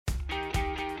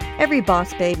Every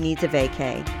boss babe needs a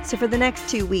vacay, so for the next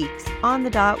 2 weeks, On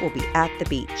the Dot will be at the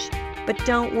beach. But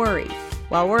don't worry,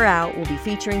 while we're out, we'll be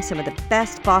featuring some of the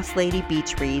best boss lady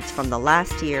beach reads from the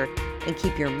last year and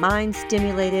keep your mind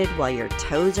stimulated while your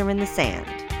toes are in the sand.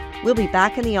 We'll be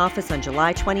back in the office on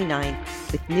July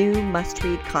 29th with new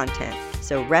must-read content,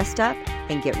 so rest up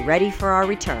and get ready for our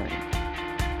return.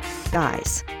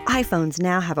 Guys, iPhones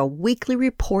now have a weekly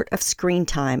report of screen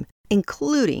time,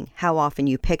 including how often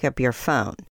you pick up your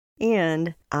phone.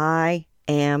 And I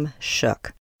am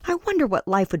shook. I wonder what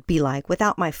life would be like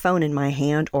without my phone in my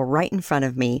hand or right in front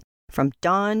of me from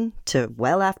dawn to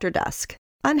well after dusk.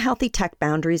 Unhealthy tech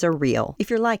boundaries are real.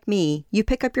 If you're like me, you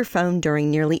pick up your phone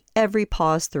during nearly every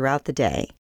pause throughout the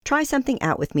day. Try something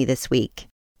out with me this week.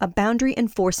 A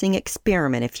boundary-enforcing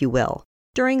experiment, if you will.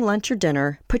 During lunch or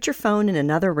dinner, put your phone in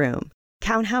another room.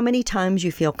 Count how many times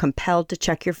you feel compelled to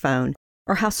check your phone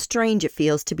or how strange it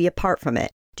feels to be apart from it.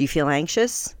 Do you feel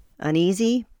anxious?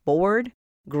 Uneasy? Bored?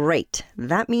 Great.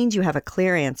 That means you have a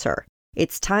clear answer.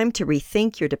 It's time to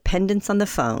rethink your dependence on the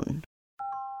phone.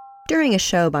 During a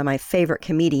show by my favorite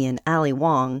comedian, Ali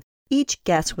Wong, each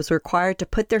guest was required to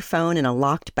put their phone in a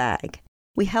locked bag.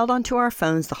 We held onto our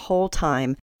phones the whole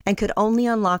time and could only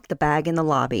unlock the bag in the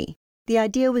lobby. The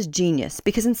idea was genius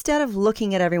because instead of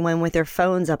looking at everyone with their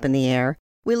phones up in the air,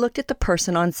 we looked at the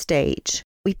person on stage.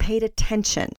 We paid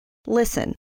attention.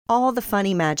 Listen, all the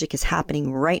funny magic is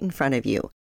happening right in front of you.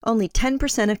 Only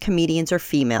 10% of comedians are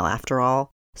female after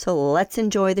all, so let's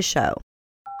enjoy the show.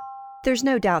 There's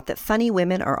no doubt that funny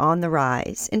women are on the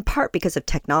rise, in part because of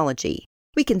technology.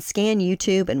 We can scan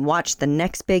YouTube and watch the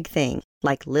next big thing,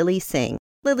 like Lilly Singh.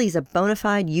 Lily's a bona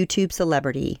fide YouTube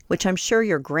celebrity, which I'm sure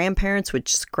your grandparents would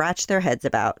scratch their heads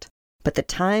about. But the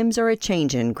times are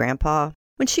a-changin', Grandpa.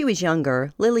 When she was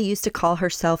younger, Lily used to call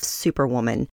herself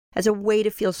Superwoman as a way to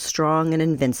feel strong and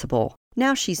invincible.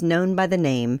 Now she's known by the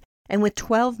name, and with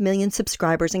 12 million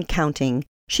subscribers and counting,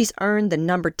 she's earned the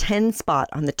number 10 spot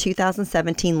on the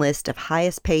 2017 list of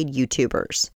highest paid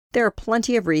YouTubers. There are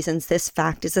plenty of reasons this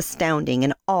fact is astounding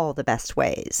in all the best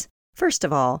ways. First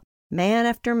of all, man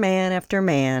after man after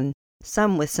man,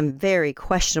 some with some very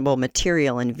questionable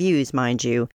material and views, mind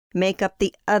you, make up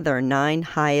the other 9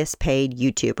 highest paid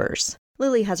YouTubers.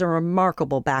 Lily has a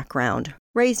remarkable background.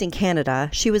 Raised in Canada,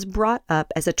 she was brought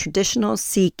up as a traditional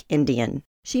Sikh Indian.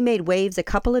 She made waves a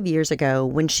couple of years ago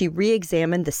when she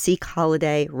re-examined the Sikh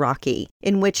holiday Rakhi,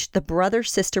 in which the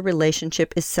brother-sister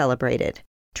relationship is celebrated.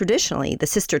 Traditionally, the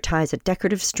sister ties a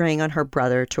decorative string on her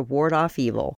brother to ward off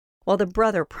evil, while the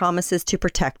brother promises to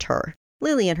protect her.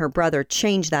 Lily and her brother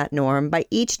changed that norm by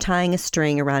each tying a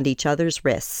string around each other's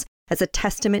wrists as a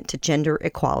testament to gender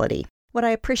equality. What I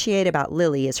appreciate about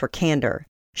Lily is her candor.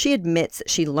 She admits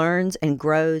she learns and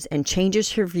grows and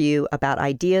changes her view about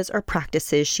ideas or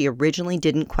practices she originally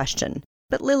didn't question.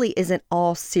 But Lily isn't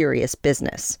all serious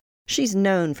business. She's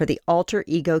known for the alter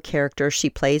ego character she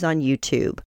plays on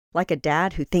YouTube, like a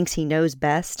dad who thinks he knows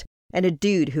best and a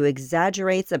dude who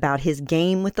exaggerates about his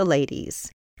game with the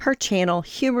ladies. Her channel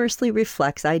humorously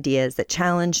reflects ideas that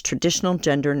challenge traditional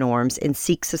gender norms in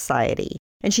Sikh society,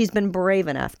 and she's been brave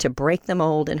enough to break the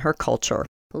mold in her culture.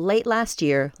 Late last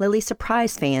year, Lily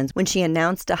surprised fans when she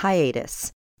announced a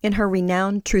hiatus. In her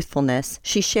renowned truthfulness,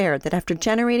 she shared that after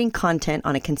generating content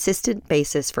on a consistent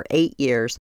basis for 8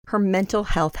 years, her mental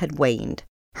health had waned.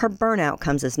 Her burnout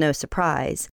comes as no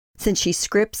surprise, since she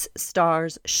scripts,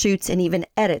 stars, shoots, and even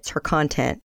edits her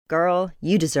content. Girl,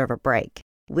 you deserve a break.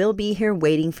 We'll be here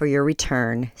waiting for your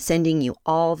return, sending you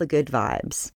all the good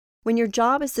vibes. When your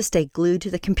job is to stay glued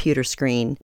to the computer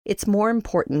screen, it's more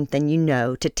important than you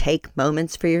know to take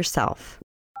moments for yourself.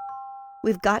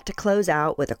 We've got to close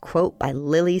out with a quote by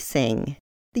Lilly Singh.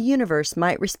 The universe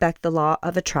might respect the law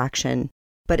of attraction,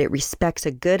 but it respects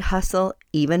a good hustle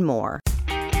even more.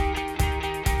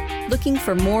 Looking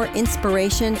for more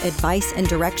inspiration, advice, and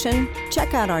direction?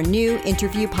 Check out our new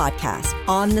interview podcast,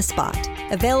 On the Spot.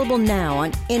 Available now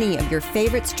on any of your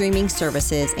favorite streaming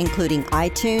services, including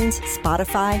iTunes,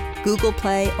 Spotify, Google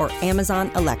Play, or Amazon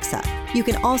Alexa. You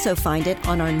can also find it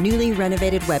on our newly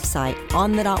renovated website,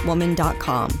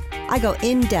 onthedotwoman.com. I go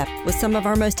in-depth with some of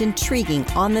our most intriguing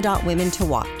on-the-dot women to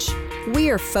watch. We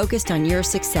are focused on your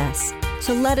success,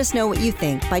 so let us know what you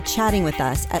think by chatting with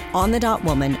us at On the Dot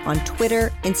Woman on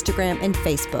Twitter, Instagram, and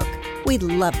Facebook. We'd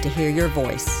love to hear your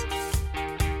voice.